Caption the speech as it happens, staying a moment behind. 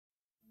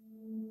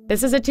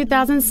This is a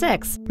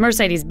 2006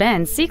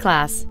 Mercedes-Benz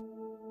C-Class.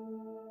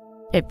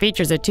 It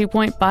features a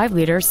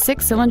 2.5-liter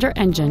 6-cylinder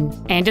engine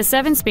and a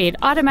 7-speed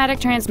automatic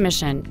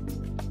transmission.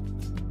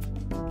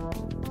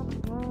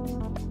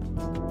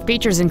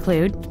 Features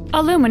include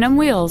aluminum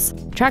wheels,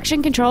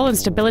 traction control and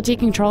stability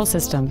control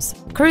systems,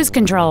 cruise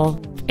control,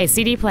 a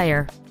CD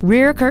player,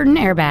 rear curtain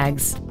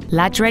airbags,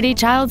 latch-ready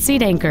child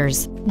seat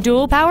anchors,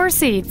 dual power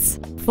seats,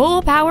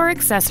 full power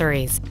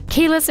accessories,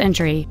 keyless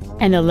entry,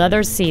 and the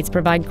leather seats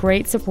provide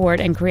great support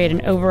and create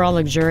an overall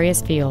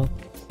luxurious feel.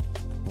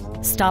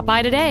 Stop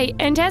by today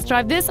and test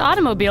drive this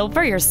automobile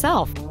for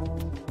yourself.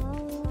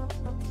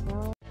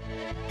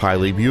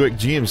 Hiley Buick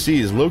GMC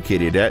is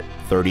located at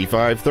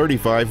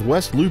 3535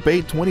 West Loop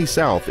 820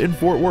 South in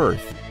Fort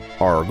Worth.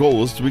 Our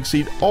goal is to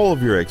exceed all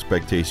of your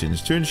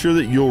expectations to ensure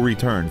that you'll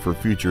return for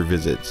future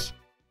visits.